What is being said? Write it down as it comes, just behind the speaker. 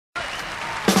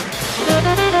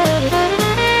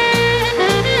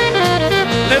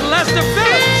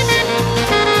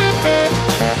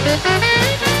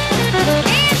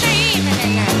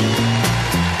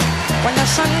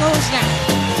sun goes down.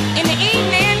 In the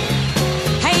evening,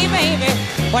 hey baby,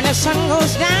 when the sun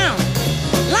goes down,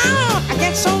 Lord, I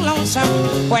get so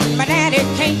lonesome when my daddy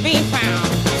can't be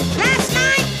found. Last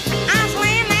night, I was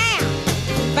laying there,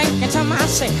 thinking to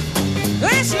myself.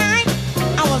 Last night,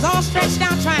 I was all stretched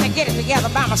out trying to get it together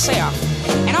by myself.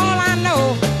 And all I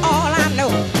know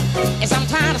is I'm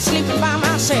tired of sleeping by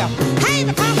myself. Hey,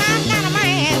 because I've got a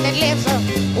man that lives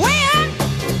way up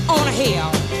on a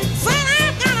hill. Son,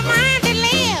 I've got a man that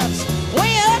lives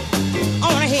way up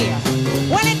on a hill.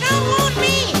 Well, he don't want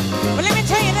me, but let me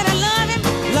tell you that I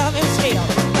love him still.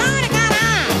 Lord, he got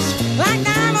eyes like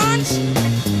diamonds,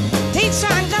 teeth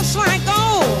shine just like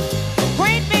gold.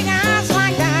 Great big eyes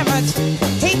like diamonds,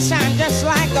 teeth shine just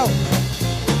like gold.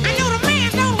 I know the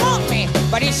man don't want me,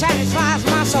 but he satisfies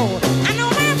my soul. I know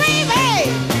my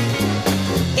baby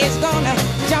is gonna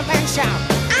jump and shout.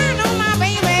 I know my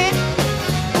baby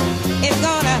is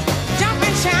gonna jump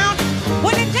and shout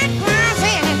when the dead cries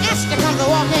in and Esther comes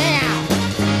walking out.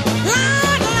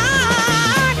 Lord,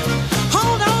 Lord,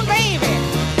 hold on, baby,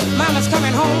 Mama's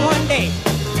coming home one day.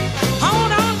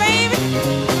 Hold on, baby,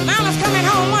 Mama's coming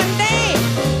home one day.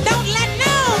 Don't let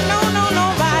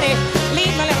nobody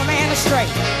lead my little man astray.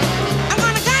 I'm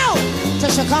gonna go to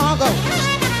Chicago,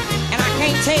 and I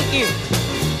can't take you.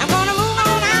 I'm gonna move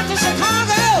on out to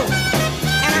Chicago,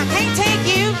 and I can't take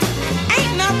you.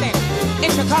 Ain't nothing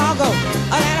in Chicago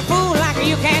that a fool like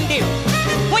you can do.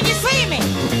 When you see me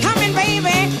coming,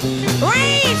 baby,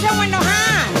 raise your window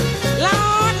high.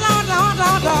 Lord, Lord, Lord,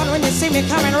 Lord, Lord, when you see me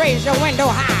coming, raise your window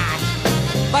high.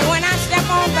 But when I step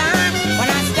on by,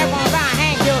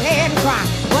 hang your head and cry.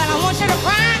 Well, I want you to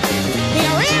cry me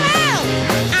a river.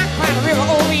 I cry the river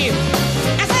over you.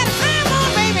 I said, come on,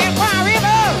 baby, and cry a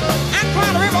river. I cry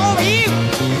the river over you.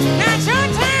 Now it's your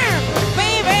turn,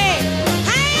 baby.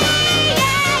 Hey,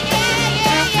 yeah, yeah, yeah,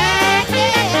 yeah,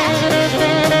 yeah.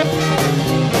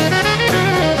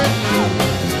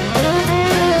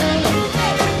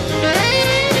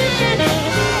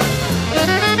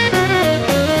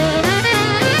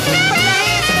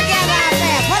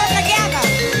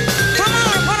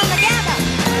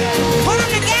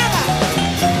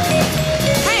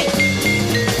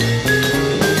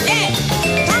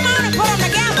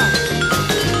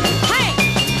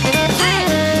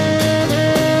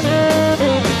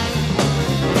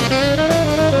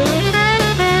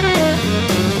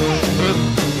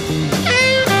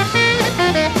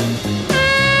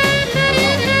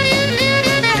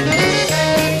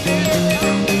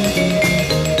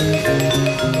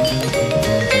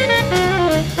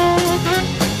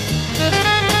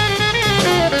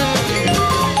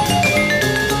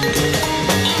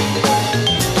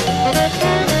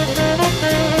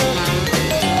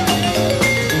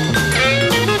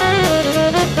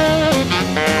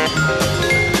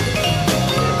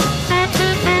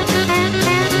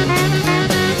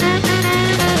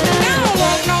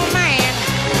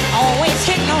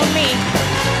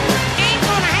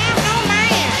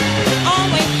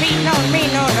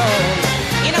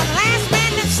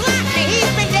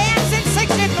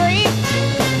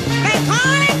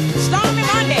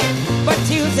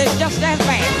 Just as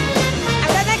bad. I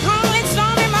said they call it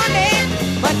Stormy Monday,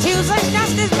 but Tuesday's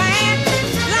just as bad.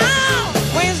 Long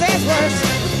Wednesday's worse,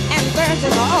 and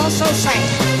Thursdays are also sad.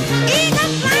 Eagle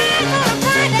flies on a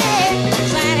Friday,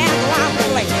 Saturday after rock and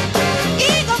play.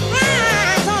 Eagle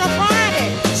flies on a Friday,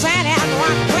 Saturday after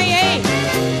rock and play.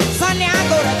 Sunday I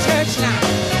go to church now,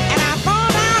 and I fall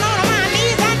down on my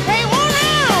knees and pray, oh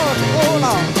Lord, oh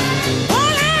Lord, oh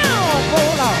Lord,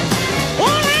 oh Lord,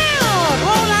 oh Lord,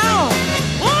 oh Lord.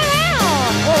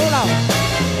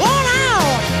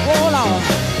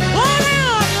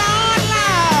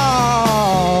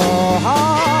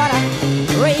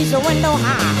 Raise your window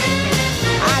high.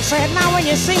 I said, now when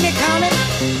you see me coming,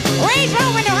 raise your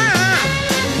window high.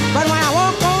 But when I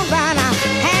walk on by now,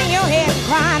 hang your head and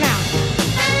cry now.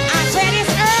 I said, it's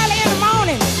early in the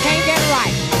morning, can't get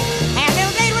right. Had a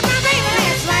little date with my baby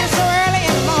last night, so early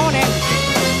in the morning.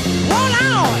 Oh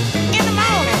Lord, in the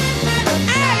morning,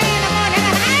 early in the morning,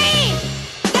 and I ain't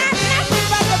got nothing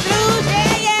but the blues.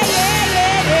 Yeah, yeah, yeah,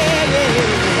 yeah, yeah, yeah,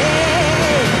 yeah.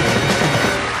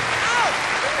 Oh,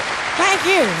 thank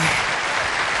you.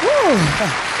 Woo.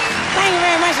 Thank you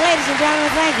very much, ladies and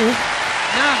gentlemen. Thank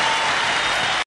you.